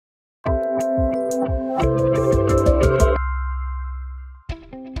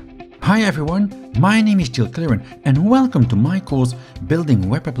Hi everyone, my name is Gill Cleeren and welcome to my course Building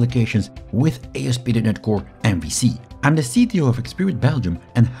Web Applications with ASP.NET Core MVC. I'm the CTO of Xperience Belgium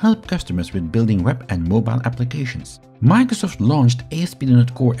and help customers with building web and mobile applications. Microsoft launched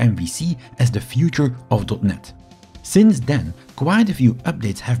ASP.NET Core MVC as the future of .NET. Since then, quite a few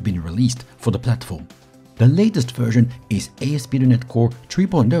updates have been released for the platform. The latest version is ASP.NET Core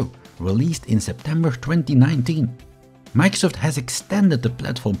 3.0, released in September 2019. Microsoft has extended the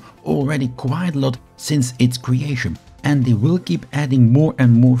platform already quite a lot since its creation, and they will keep adding more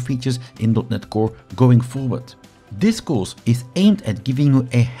and more features in .NET Core going forward. This course is aimed at giving you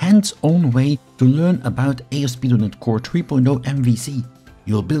a hands-on way to learn about ASP.NET Core 3.0 MVC.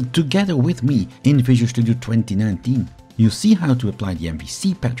 You'll build together with me in Visual Studio 2019. You'll see how to apply the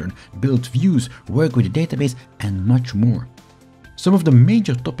MVC pattern, build views, work with the database, and much more. Some of the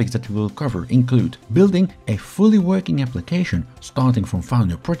major topics that we will cover include building a fully working application starting from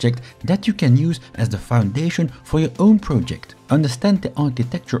Founder Project that you can use as the foundation for your own project. Understand the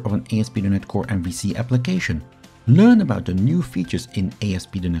architecture of an ASP.NET Core MVC application. Learn about the new features in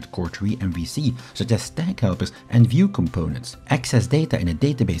ASP.NET Core 3 MVC such as stack helpers and view components. Access data in a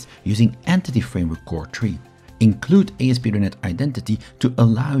database using Entity Framework Core 3. Include ASP.NET Identity to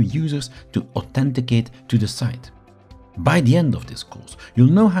allow users to authenticate to the site. By the end of this course,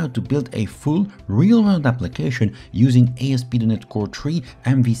 you'll know how to build a full real-world application using ASP.NET Core 3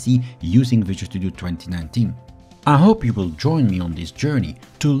 MVC using Visual Studio 2019. I hope you will join me on this journey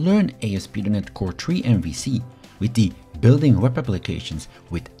to learn ASP.NET Core 3 MVC with the Building Web Applications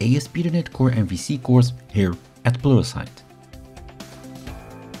with ASP.NET Core MVC course here at Pluralsight.